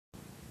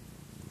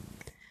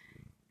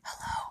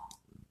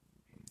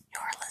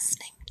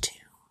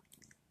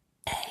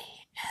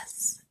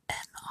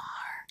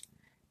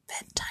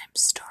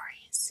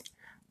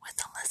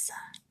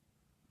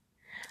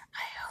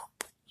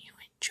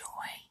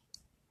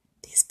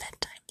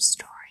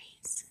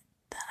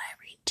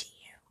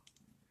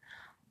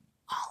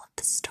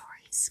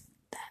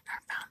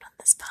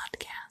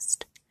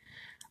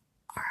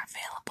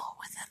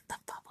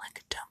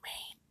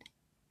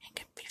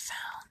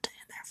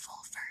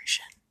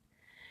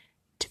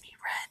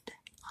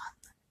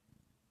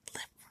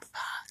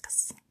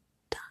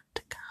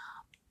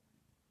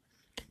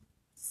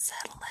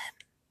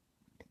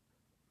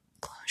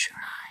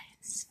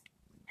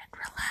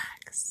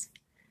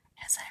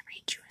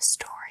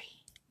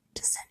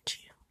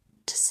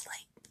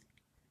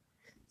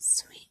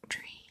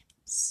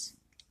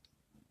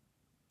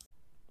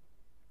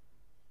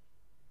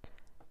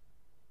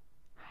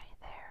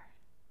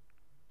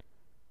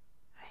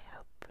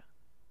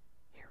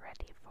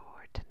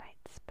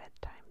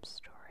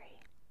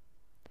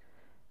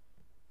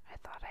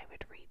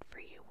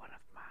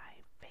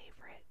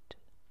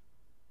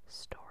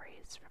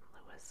is from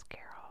Lewis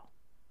Carroll.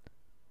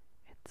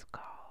 It's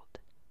called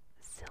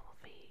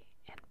Sylvie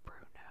and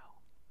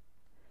Bruno.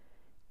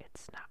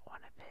 It's not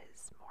one of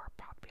his more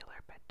popular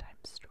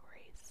bedtime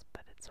stories,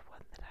 but it's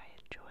one that I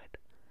enjoyed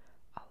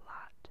a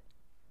lot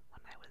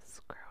when I was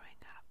growing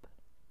up,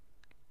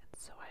 and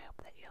so I hope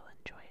that you'll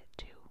enjoy it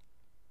too.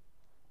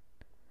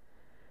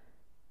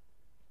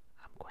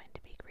 I'm going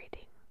to be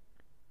reading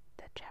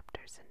the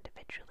chapters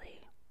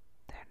individually.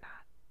 They're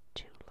not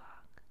too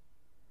long,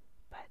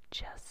 but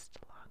just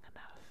long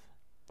enough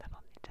that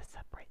I'll need to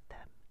separate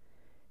them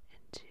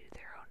into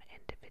their own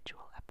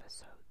individual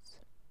episodes.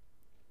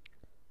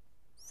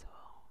 So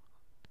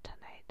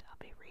tonight I'll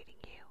be reading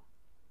you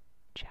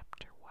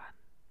Chapter 1,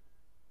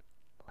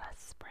 Less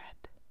Spread,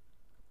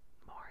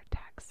 More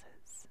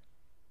Taxes.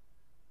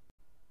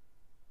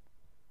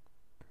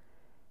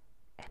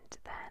 And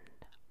then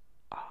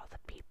all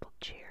the people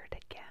cheered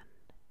again,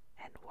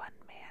 and one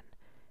man,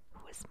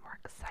 who was more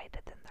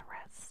excited than the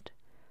rest,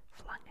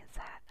 flung his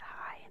hat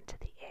high into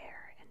the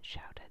air and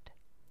shouted,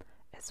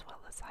 as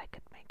well as I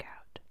could make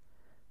out,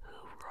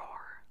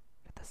 "Hoorah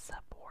for the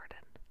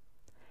sub-warden."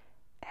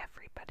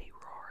 Everybody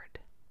roared,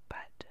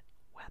 but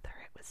whether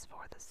it was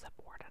for the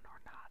sub-warden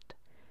or not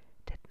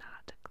did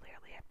not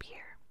clearly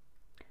appear.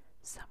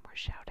 Some were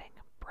shouting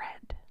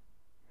bread,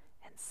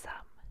 and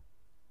some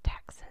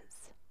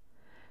taxes,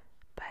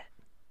 but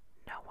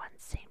no one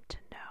seemed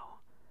to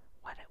know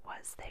what it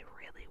was they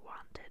really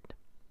wanted.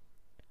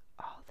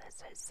 All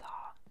this I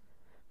saw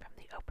from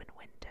the open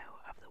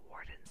window of the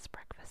warden's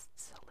breakfast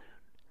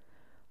saloon,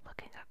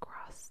 looking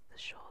across the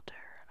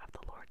shoulder of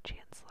the Lord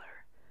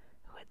Chancellor,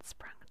 who had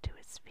sprung to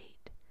his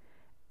feet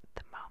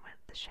the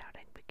moment the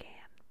shouting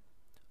began,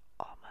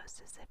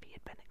 almost as if he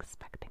had been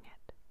expecting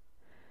it,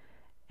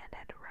 and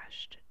had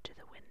rushed to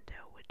the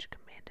window which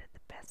commanded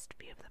the best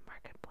view of the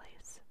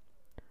marketplace.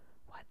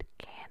 "What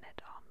can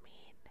it all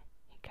mean?"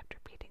 he kept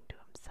repeating to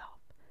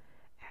himself,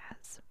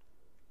 as,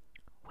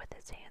 with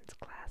his hands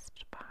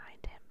clasped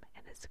behind him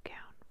and his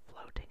gown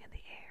floating in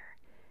the air,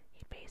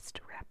 he paced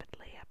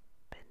rapidly up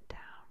and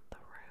down the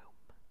room.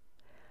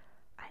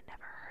 I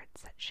never heard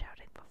such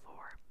shouting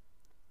before,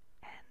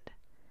 and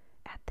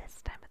at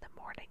this time of the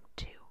morning,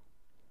 too,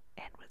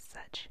 and with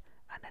such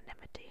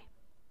unanimity.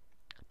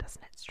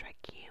 Doesn't it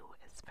strike you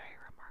as very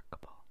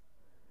remarkable?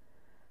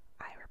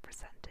 I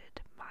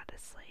represented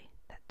modestly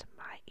that to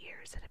my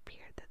ears it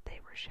appeared that they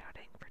were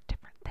shouting for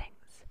different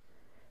things,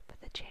 but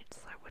the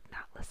Chancellor would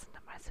not listen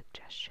to my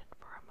suggestion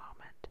for a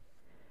moment.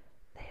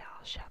 "They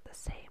all shout the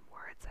same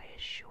words, I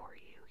assure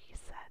you," he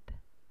said.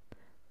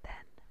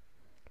 Then,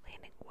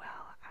 leaning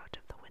well out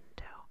of the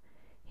window,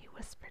 he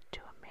whispered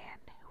to a man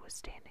who was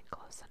standing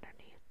close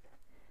underneath,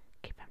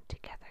 "Keep them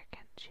together,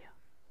 can't you?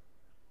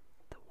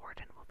 The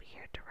warden will be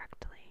here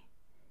directly.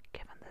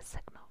 Give him the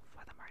signal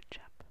for the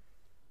march-up."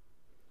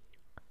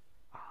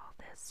 All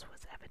this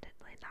was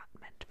evidently not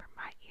meant for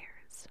my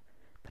ears,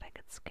 but I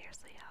could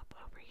scarcely help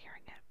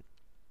overhearing it,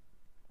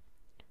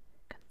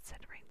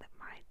 considering that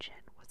my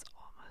chin was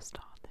almost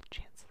on the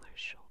Chancellor's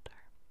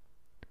shoulder.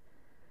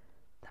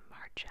 The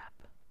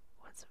march-up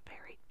was a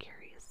very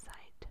curious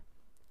sight.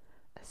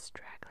 A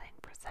straggling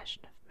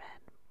procession of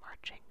men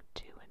marching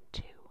 2 and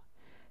 2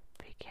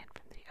 began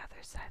from the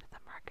other side of the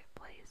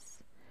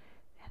marketplace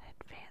and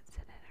advanced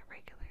in an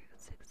irregular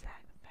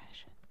zigzag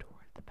fashion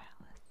toward the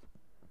palace,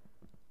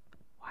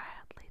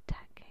 wildly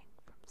tacking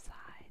from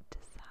side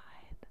to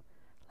side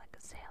like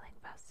a sailing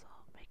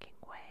vessel making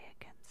way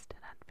against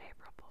an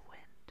unfavorable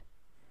wind,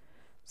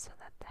 so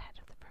that the head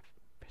of the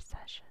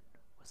procession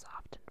was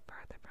often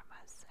further from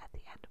us at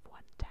the end of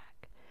one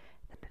tack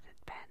than it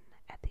had been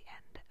at the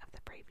end of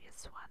the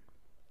previous one.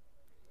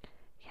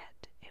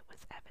 Yet it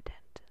was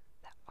evident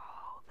that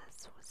all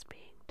this was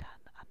being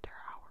done under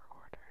our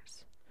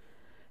orders,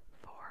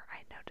 for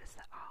I noticed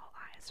that all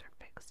eyes were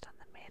fixed on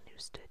the man who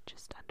stood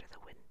just under the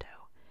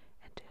window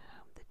and to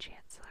whom the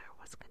Chancellor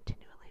was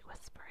continually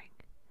whispering.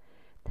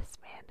 This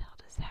man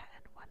held his hat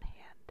in one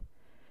hand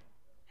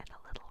and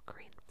a little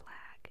green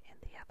flag in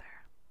the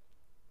other.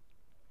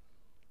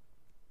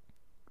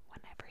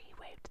 Whenever he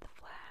waved the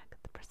flag,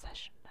 the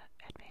procession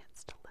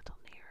advanced a little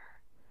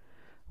nearer.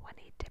 When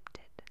he dipped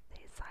it,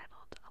 they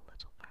sidled a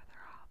little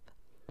farther off,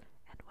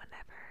 and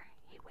whenever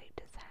he waved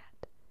his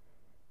hat,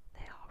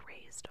 they all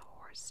raised a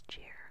hoarse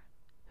cheer.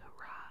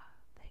 "Hurrah!"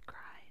 they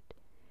cried,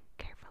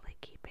 carefully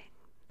keeping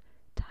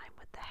time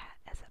with the hat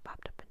as it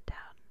bobbed up and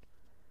down.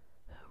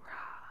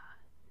 "Hurrah!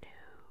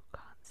 New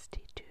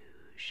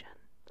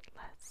Constitution,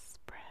 less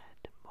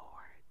spread,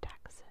 more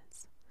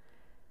taxes."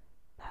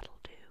 "That'll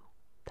do,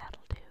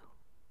 that'll do,"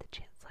 the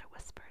Chancellor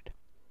whispered.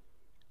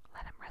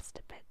 "Let him rest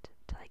a bit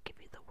till I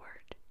give you the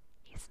word.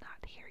 He's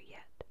not here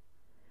yet."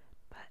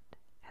 But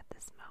at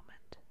this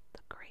moment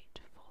the great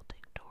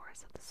folding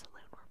doors of the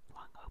saloon were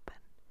flung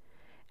open,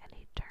 and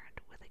he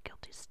turned with a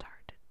guilty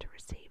start to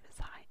receive his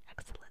High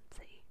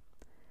Excellency.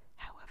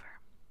 However,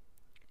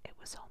 it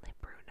was only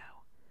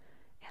Bruno,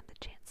 and the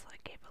Chancellor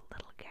gave a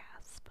little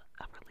gasp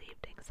of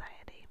relieved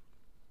anxiety.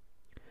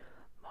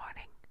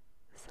 "Morning,"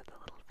 said the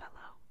little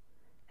fellow,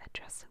 and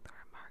addressing the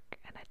remark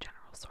in a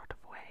general sort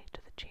of way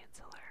to the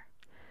Chancellor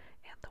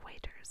and the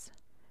waiters.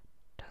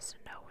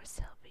 "Doesn't know where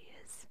Sylvie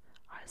is.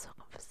 I was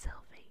looking for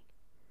Sylvie.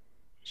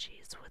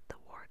 She's with the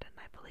warden,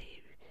 I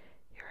believe.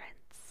 Your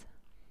Ence."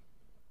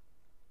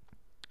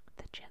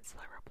 The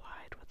Chancellor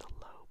replied with a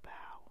low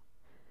bow.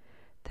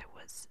 There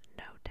was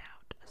no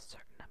doubt a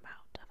certain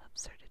amount of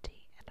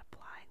absurdity in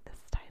applying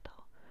this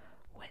title,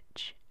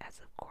 which, as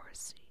of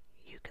course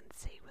you can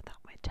see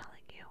without my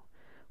telling you,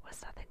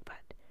 was nothing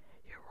but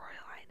 "Your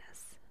Royal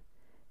Highness,"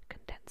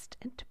 condensed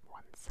into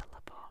one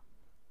syllable,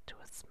 to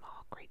a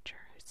small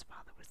creature whose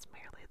father was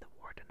merely the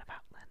warden of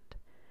Outland.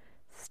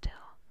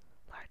 Still,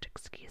 large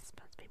excuse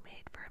must be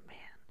made for a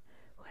man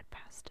who had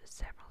passed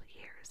several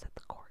years at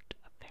the court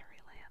of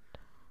Fairyland,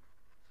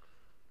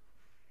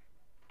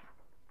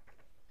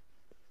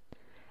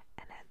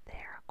 and had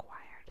there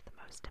acquired the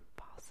most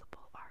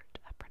impossible art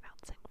of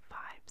pronouncing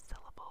 5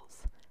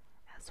 syllables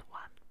as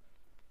one.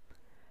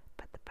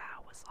 But the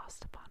bow was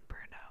lost upon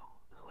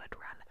Bruno, who had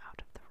run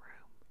out of the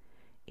room,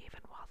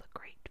 even while the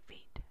great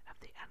feat of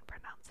the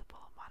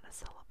unpronounceable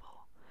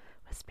monosyllable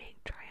was being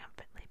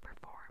triumphantly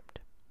performed.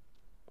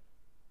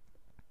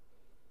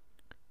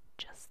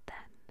 Just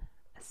then,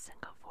 a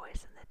single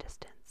voice in the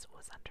distance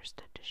was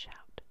understood to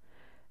shout,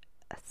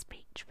 "A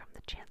speech from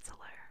the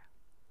Chancellor."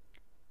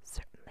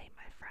 "Certainly,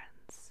 my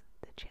friends,"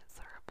 the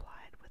Chancellor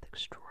replied with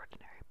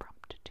extraordinary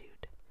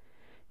promptitude.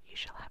 "You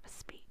shall have a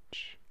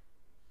speech."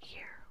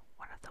 Here,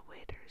 one of the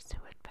waiters,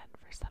 who had been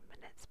for some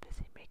minutes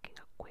busy making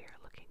a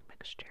queer-looking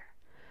mixture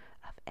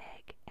of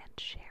egg and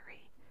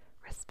sherry,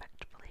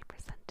 respectfully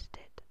presented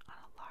it on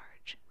a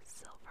large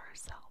silver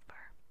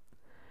salver.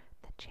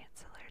 The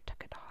Chancellor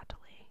took it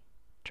haughtily,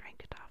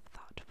 drank it off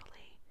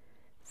thoughtfully,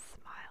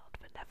 smiled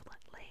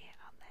benevolently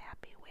on the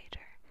happy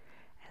waiter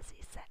as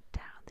he set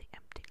down the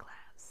empty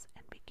glass,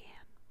 and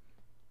began.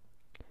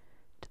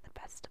 To the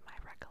best of my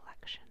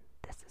recollection,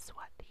 this is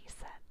what he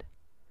said.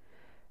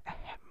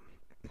 "Ahem,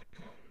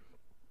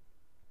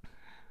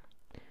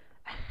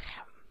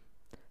 ahem,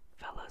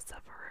 fellow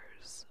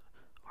sufferers,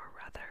 or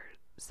rather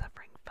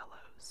suffering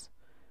fellows.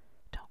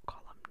 Don't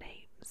call 'em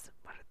names,"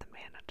 muttered the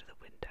man under the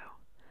window.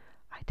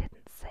 "I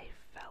didn't say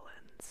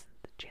felons,"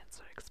 the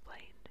Chancellor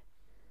explained.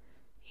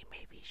 "You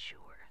may be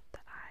sure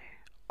that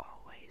I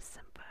always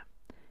simper."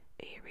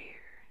 "Ear,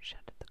 ear,"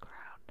 shouted the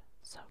crowd,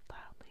 so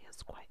loudly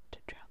as quite to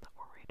drown the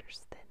orator's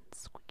thin,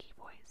 squeaky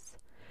voice.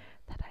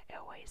 "That I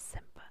always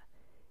simper,"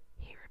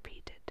 he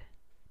repeated.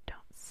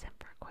 "Don't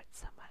simper quite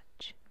so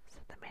much,"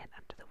 said the man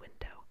under the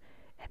window.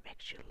 "It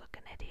makes you look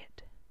an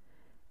idiot."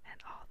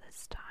 And all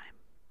this time,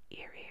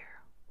 "Ear,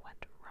 ear,"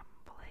 went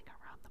rumbling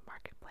around the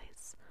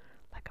marketplace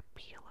like a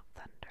peal of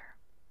thunder.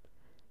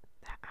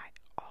 "That I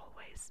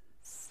always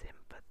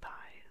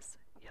sympathize,"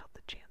 yelled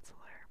the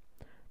Chancellor.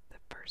 The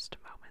first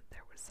moment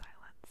there was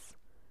silence.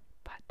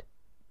 "But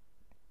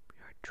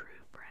your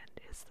true friend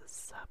is the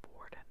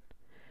sub-warden.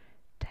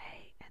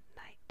 Day and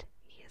night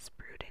he is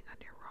brooding on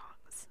your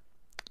wrongs.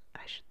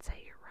 I should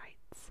say your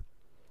rights.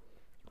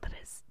 That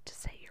is to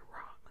say your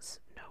wrongs.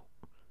 No,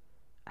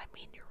 I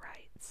mean your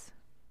rights."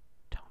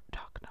 "Don't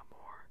talk no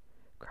more,"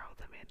 growled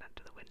the man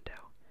under the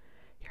window.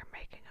 "You're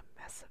making a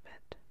mess of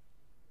it."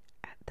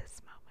 At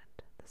this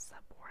moment the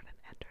sub-warden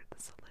entered the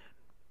saloon.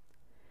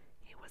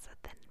 He was a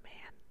thin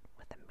man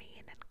with a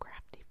mean and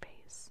crafty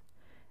face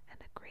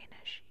and a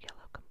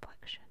greenish-yellow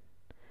complexion,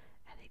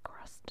 and he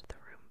crossed the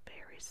room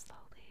very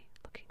slowly,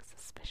 looking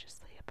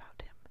suspiciously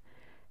about him,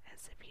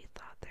 as if he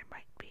thought there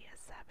might be a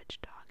savage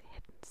dog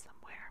hidden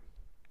somewhere.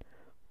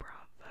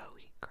 "Bravo!"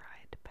 he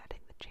cried,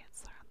 patting the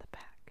Chancellor on the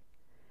back.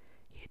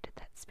 "You did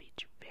that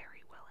speech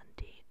very well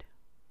indeed.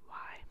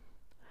 Why,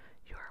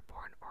 you're a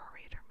born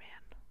orator,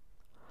 man."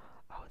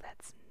 "Oh,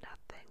 that's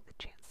nothing," the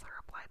Chancellor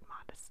replied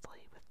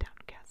modestly, with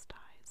downcast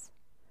eyes.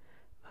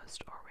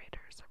 "Most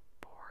orators are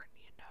born,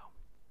 you know."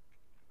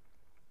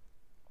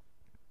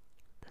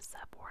 The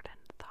sub-warden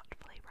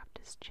thoughtfully rubbed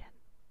his chin.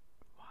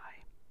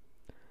 "Why,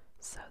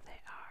 so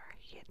they are,"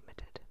 he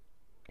admitted.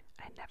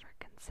 "I never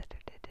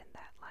considered it in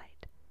that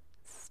light.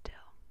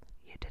 Still,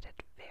 you did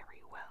it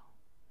very well.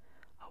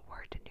 A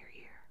word in your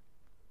ear."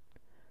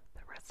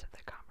 The rest of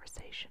the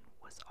conversation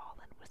was all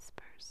in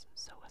whispers,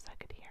 so as I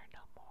could hear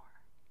no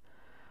more.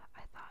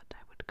 I thought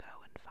I would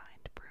go and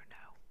find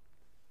Bruno.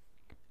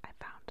 I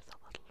found the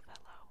little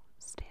fellow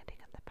standing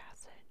in the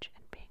passage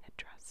and being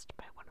addressed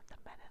by one of the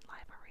men in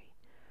livery,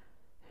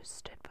 who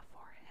stood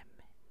before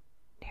him,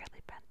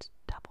 nearly bent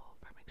double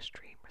from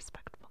extreme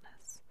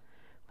respectfulness,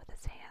 with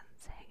his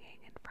hands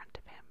hanging in front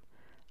of him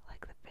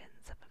like the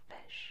fins of a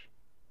fish.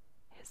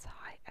 "His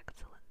High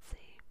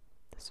Excellency,"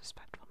 this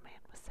respectful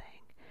man was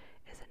saying,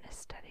 "is in his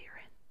study or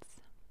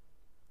Ence."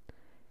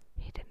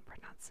 He didn't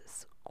pronounce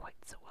this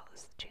quite so well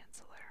as the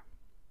Chancellor.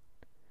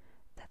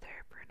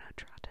 Thither Bruno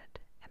trotted,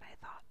 and I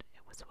thought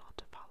it was well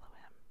to follow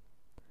him.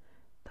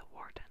 The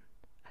warden,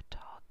 a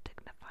tall,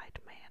 dignified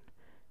man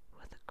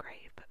with a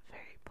grave but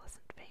very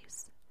pleasant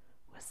face,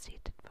 was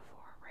seated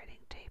before a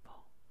writing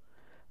table,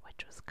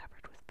 which was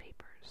covered with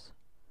papers,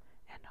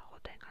 and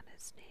holding on his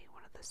his knee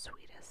one of the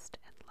sweetest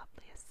and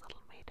loveliest little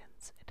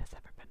maidens it has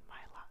ever been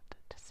my lot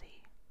to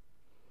see.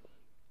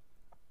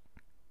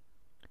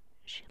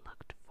 She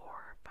looked 4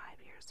 or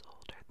 5 years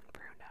older than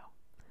Bruno,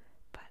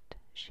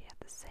 but she had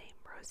the same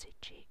rosy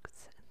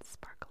cheeks and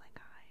sparkling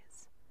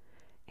eyes,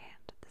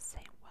 and the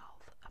same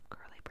wealth of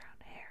curly brown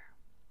hair.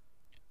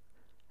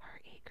 Her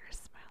eager,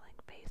 smiling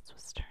face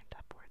was turned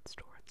upwards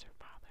towards her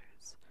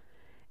father's,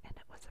 and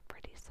it was a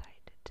pretty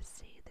sight to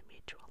see the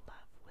mutual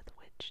love with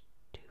which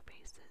 2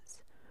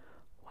 faces,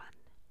 one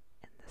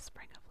in the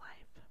spring of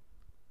life,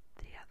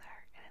 the other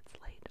in its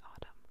late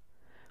autumn,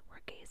 were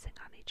gazing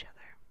on each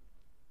other.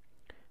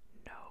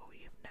 "No,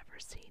 you've never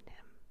seen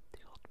him,"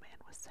 the old man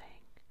was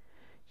saying.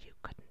 "You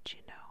couldn't,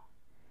 you know.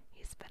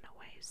 He's been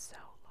away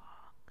so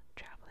long,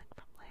 traveling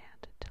from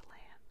land to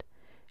land,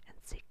 and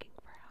seeking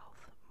for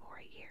health more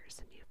years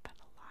than you've been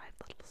alive,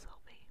 little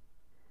Sylvie."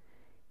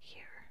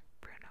 Here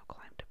Bruno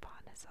climbed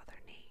upon his other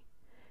knee,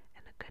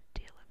 and a good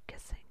deal of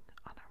kissing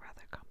on a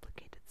rather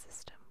complicated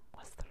system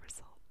was the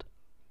result.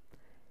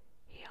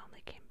 "He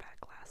only came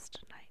back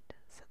last night,"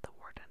 said the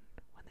warden,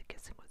 when the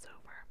kissing was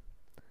over.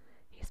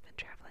 "He's been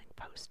traveling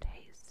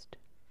post-haste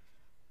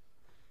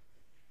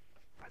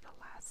for the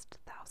last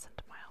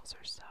 1,000 miles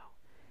or so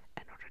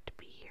in order to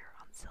be here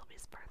on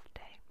Sylvie's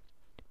birthday,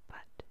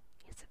 but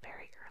he's a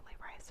very early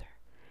riser,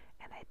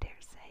 and I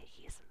dare say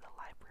he's in the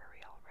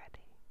library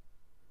already.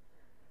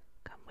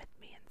 Come with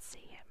me and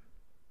see him.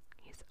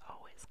 He's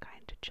always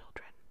kind to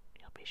children.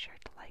 You'll be sure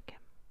to like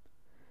him."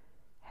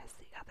 "Has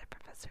the other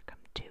professor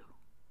come too?"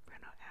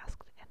 Bruno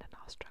asked in an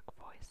awestruck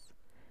voice.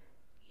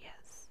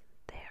 "Yes,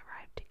 they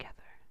arrived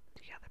together.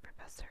 The other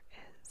professor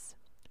is,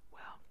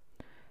 well,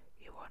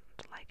 you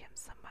won't like him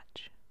so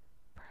much,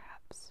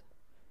 perhaps.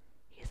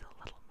 He's a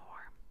little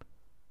more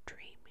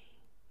dreamy,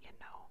 you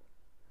know."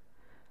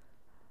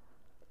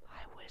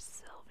 "I wish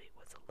Sylvie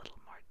was a little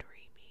more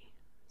dreamy,"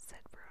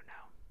 said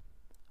Bruno.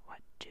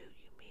 "What do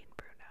you mean,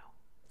 Bruno?"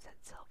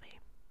 said Sylvie.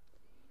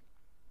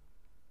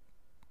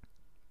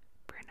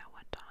 Bruno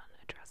went on,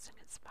 addressing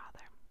his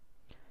father.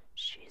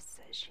 "She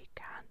says she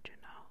can't, you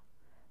know,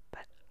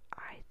 but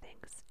I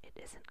thinks it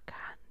isn't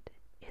can't,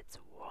 it's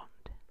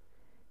won't.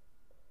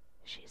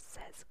 She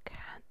says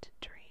can't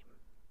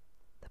dream,"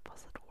 the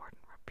puzzled warden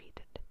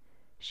repeated.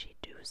 "She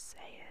do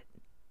say it,"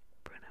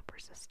 Bruno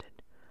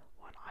persisted.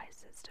 "When I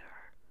says to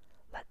her,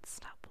 'Let's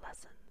stop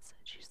lessons,'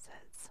 she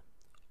says,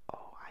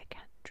 'Oh, I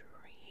can't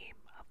dream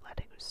of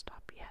letting her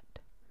stop yet.'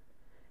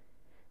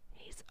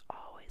 He's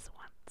always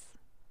wants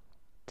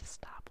to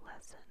stop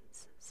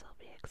lessons,"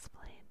 Sylvie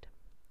explained,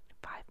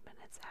 "5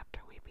 minutes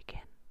after we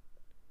begin."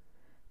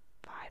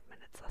 "5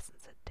 minutes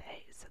lessons a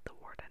day," said the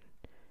warden.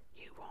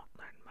 "You won't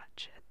learn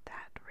much at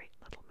that rate,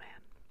 little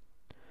man."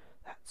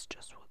 "That's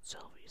just what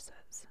Sylvie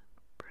says,"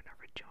 Bruno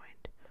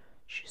rejoined.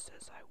 "She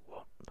says I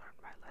won't learn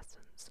my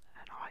lessons,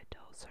 and I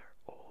tells her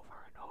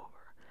over and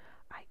over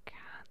I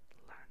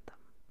can't learn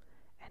them.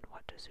 And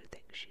what does you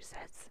think she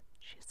says?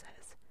 She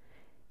says,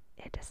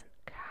 'It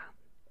isn't can,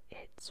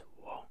 it's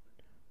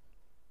won't.'"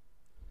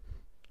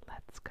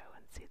 "Let's go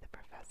and see the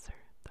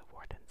professor," the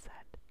warden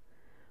said,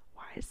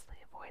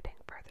 wisely avoiding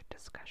further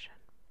discussion.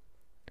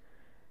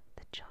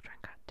 The children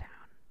got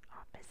down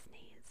off his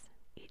knees,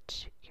 each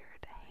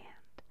secured a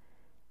hand,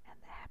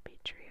 and the happy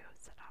trio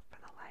set off for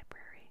the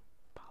library,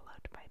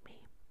 followed by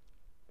me.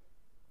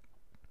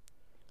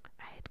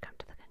 I had come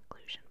to the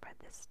conclusion by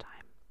this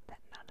time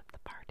that none of the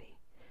party,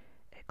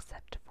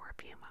 except for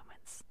a few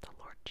moments the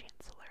Lord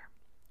Chancellor,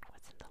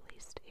 was in the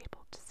least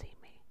able to see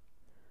me.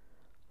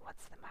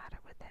 "What's the matter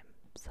with him?"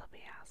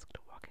 Sylvie asked,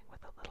 walking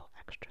with a little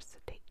extra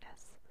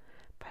sedateness,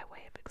 by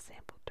way of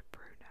example to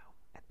Bruno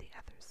at the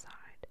other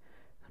side,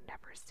 who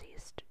never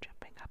ceased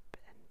jumping up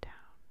and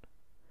down.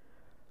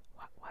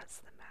 What was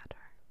the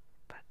matter?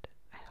 But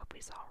I hope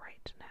he's all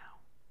right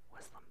now.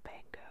 Was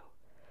lumbago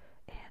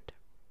and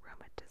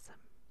rheumatism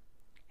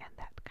and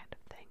that kind of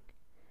thing.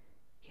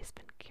 He's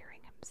been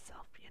curing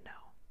himself, you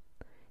know.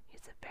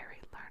 He's a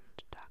very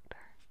learned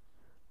doctor.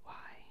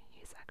 Why,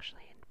 he's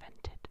actually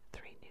invented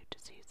 3 new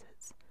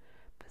diseases,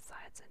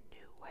 besides a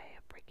new way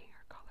of breaking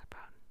her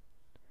collarbone."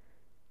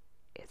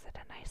 "Is it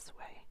a nice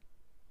way?"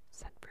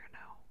 said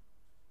Bruno.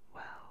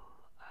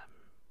 "Well,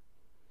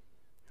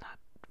 not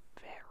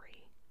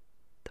very,"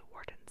 the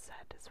warden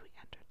said as we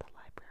entered the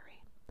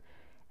library.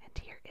 "And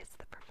here is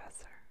the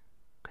professor.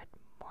 Good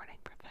morning,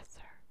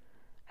 Professor.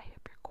 I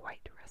hope you're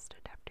quite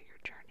rested after your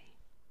journey."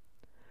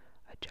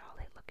 A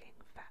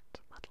jolly-looking, fat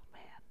little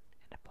man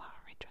in a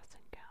flowery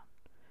dressing gown,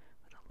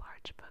 with a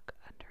large book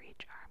under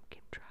each arm,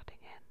 came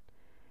trotting in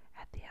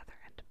at the other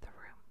end of the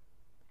room,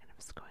 and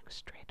was going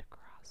straight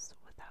across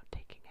without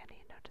taking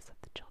any notice of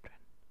the children.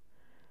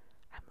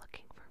 "I'm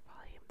looking for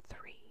volume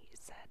 3, he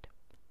said.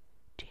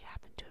 "Do you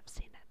happen to have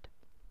seen it?"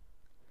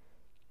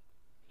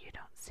 "You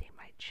don't see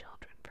my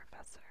children,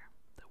 Professor,"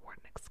 the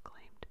warden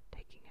exclaimed,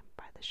 taking him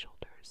by the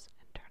shoulders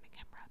and turning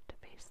him round to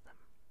face them.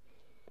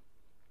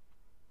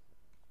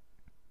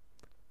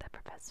 The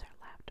professor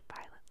laughed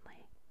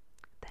violently.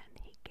 Then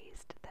he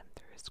gazed at them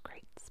through his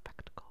great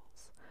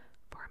spectacles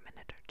for a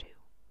minute or two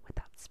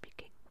without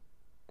speaking.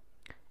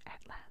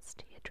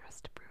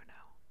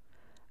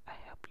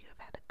 have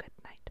had a good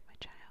night, my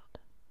child?"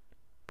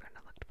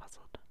 Bruno looked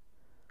puzzled.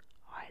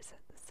 "I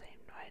said the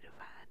same night I've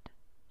had,"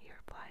 he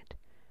replied.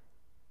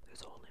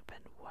 "There's only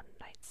been one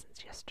night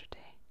since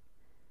yesterday."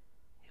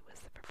 It was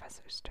the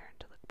professor's turn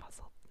to look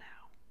puzzled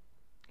now.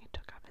 He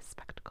took off his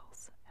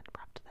spectacles and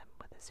rubbed them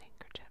with his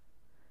handkerchief.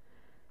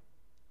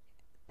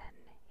 Then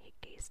he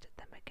gazed at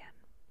them again.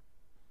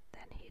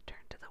 Then he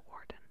turned to the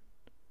warden.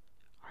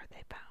 "Are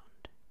they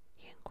bound?"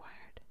 he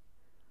inquired.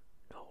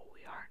 "No,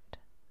 we aren't,"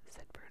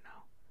 said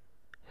Bruno,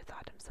 who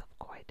thought himself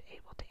quite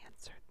able to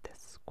answer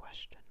this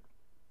question.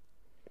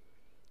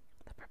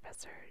 The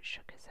professor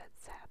shook his head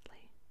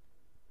sadly.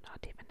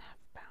 "Not even half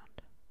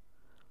bound."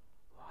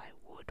 "Why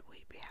would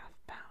we be half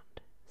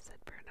bound?"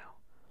 said Bruno.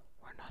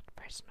 "We're not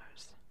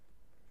prisoners."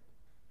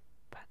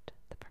 But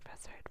the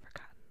professor had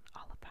forgotten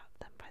all about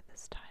them by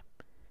this time,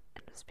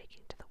 and was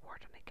speaking to the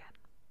warden again.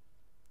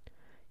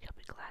 "You'll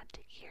be glad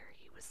to hear,"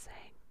 he was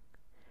saying,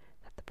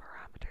 "that the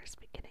barometer's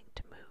beginning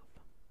to move."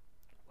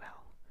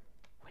 "Well,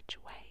 which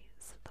way?"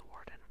 said the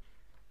warden,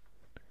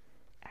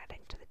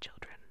 adding to the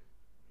children,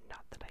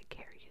 "Not that I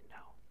care, you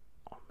know,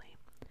 only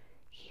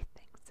he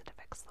thinks it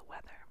affects the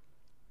weather.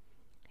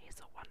 He's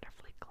a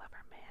wonderfully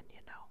clever man,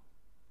 you know.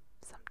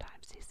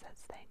 Sometimes he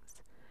says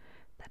things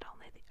that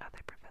only the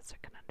other professor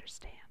can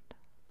understand.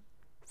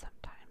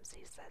 Sometimes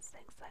he says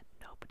things that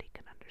nobody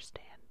can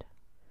understand.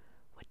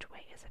 Which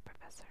way is it,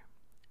 Professor?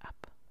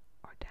 Up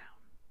or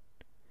down?"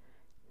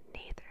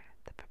 "Neither,"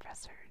 the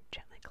professor,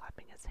 gently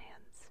clapping his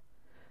hands,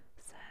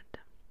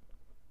 said.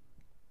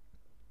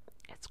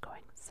 "It's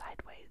going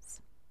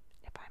sideways,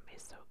 if I may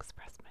so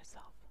express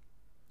myself."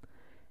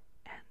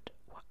 "And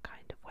what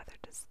kind of weather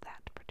does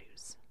that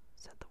produce?"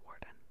 said the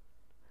warden.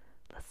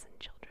 "Listen,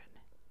 children,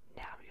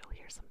 now you'll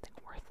hear something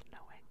worth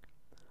knowing."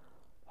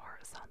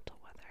 "Horizontal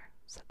weather,"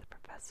 said the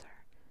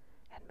professor,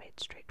 and made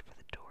straight for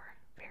the door,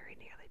 very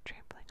nearly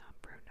trampling on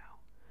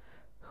Bruno,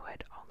 who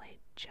had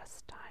only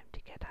just time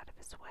to get out of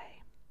his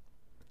way.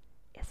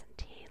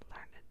 "Isn't he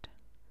learned?"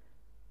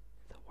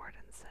 the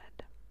warden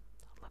said,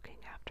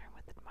 looking after him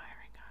with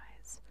admiring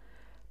eyes.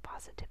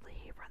 "Positively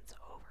he runs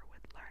over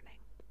with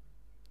learning."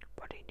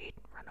 "But he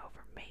needn't run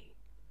over me,"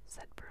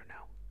 said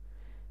Bruno.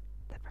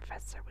 The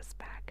professor was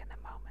back in a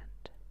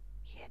moment.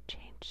 He had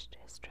changed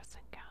his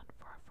dressing gown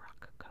for a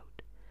frock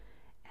coat,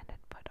 and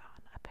had put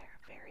on a pair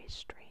of very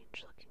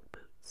strange-looking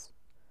boots,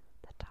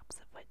 the tops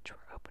of which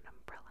were open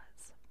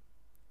umbrellas.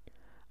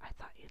 "I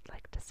thought you'd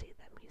like to see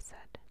them," he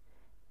said.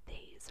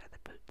 "These are the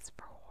boots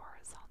for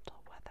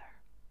horizontal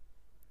weather."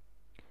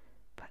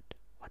 "But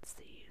what's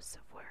the use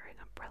of wearing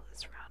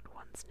umbrellas round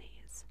one's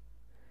knees?"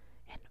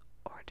 "In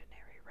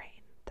ordinary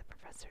rain," the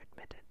professor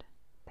admitted,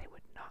 "they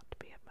would not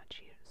be of much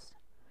use.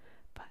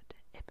 But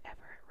if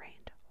ever it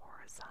rained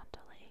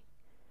horizontally,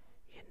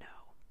 you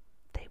know,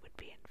 they would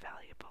be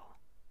invaluable,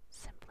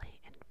 simply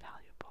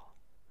invaluable."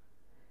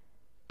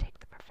 "Take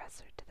the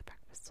professor to the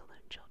breakfast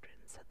saloon,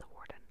 children," said the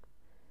warden,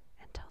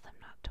 "and tell them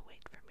not to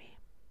wait for me.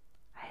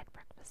 I had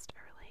breakfast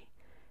early,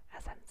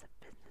 as I'm some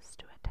business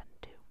to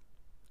attend to."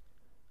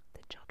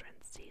 The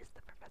children seized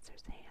the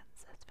professor's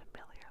hands as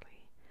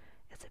familiarly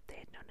as if they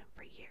had known him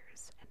for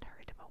years, and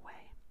hurried him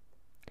away.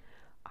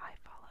 I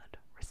followed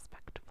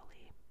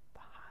respectfully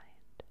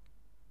behind.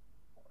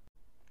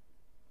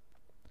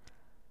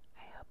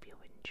 I hope you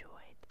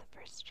enjoyed the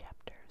first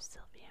chapter of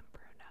Sylvie and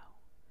Bruno,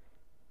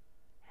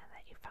 and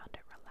that you found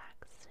it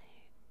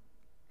relaxing,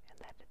 and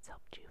that it's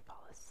helped you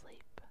fall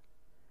asleep.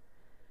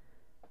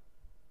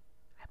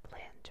 I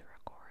plan to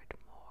record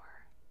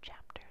more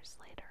chapters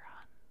later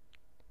on,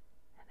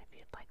 and if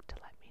you'd like to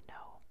let me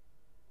know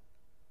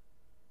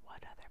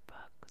what other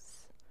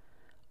books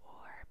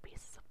or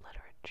pieces of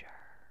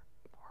literature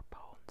or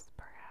poems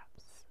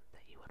perhaps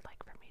that you would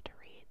like for me to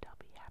read, I'll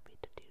be happy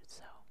to do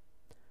so,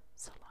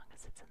 so long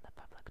as it's in the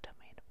public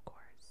domain, of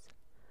course.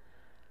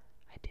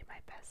 I do my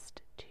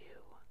best to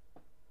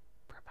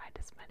provide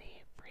as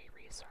many free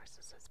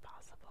resources as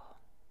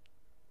possible,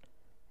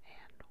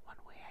 and one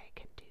way I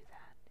can do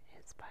that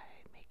is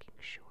by making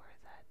sure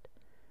that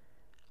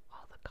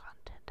all the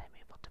content I'm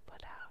able to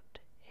put out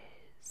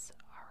is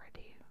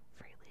already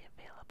freely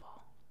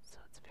available, so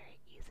it's very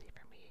easy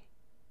for me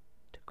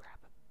to grab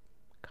a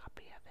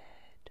copy of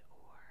it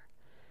or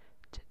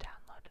to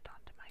download it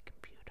onto my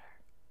computer,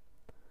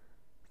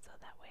 so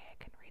that way I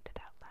can read it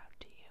out loud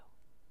to you.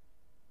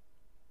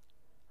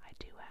 I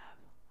do have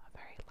a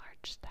very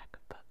large stack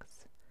of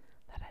books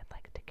that I'd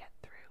like to get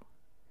through,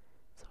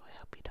 so I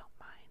hope you don't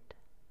mind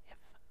if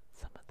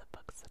some of the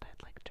books that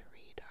I'd like to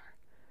read are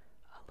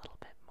a little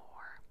bit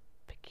more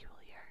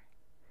peculiar.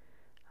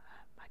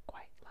 I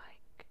quite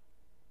like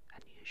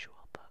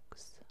unusual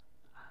books,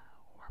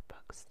 or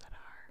books that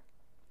are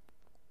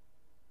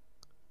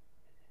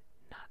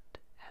not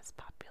as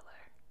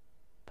popular,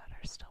 but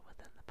are still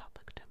within the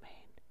public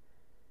domain.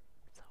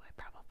 So I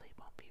probably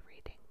won't be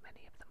reading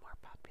many of the more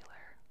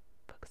popular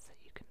books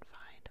that you can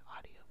find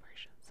audio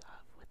versions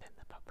of within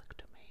the public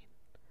domain.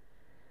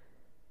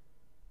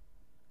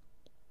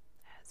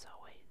 As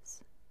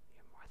always,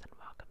 you're more than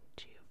welcome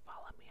to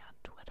follow me on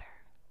Twitter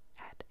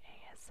at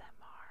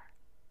ASMR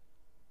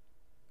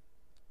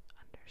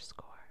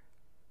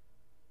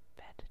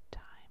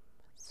bedtime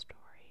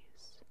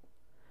stories.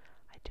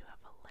 I do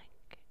have a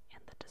link in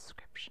the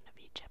description of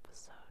each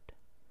episode,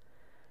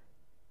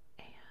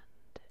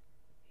 and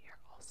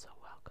you're also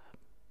welcome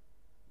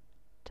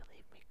to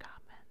leave me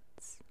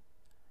comments,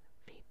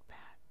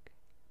 feedback,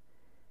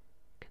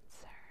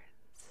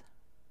 concerns,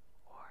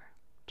 or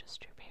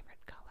just your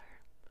favorite color.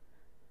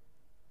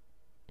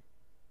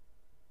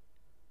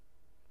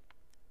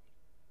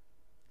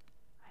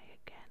 I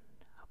again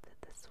hope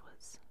that this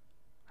was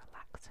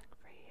relaxing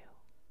for you,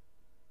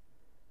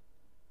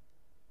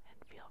 and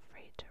feel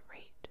free to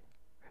rate,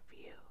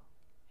 review,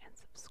 and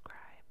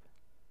subscribe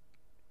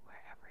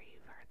wherever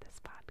you've heard this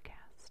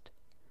podcast.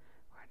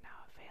 We're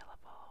now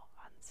available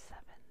on 7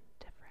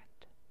 different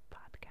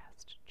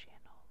podcast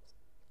channels.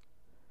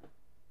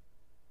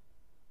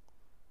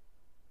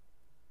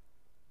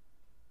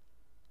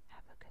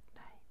 Have a good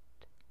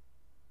night.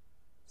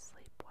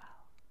 Sleep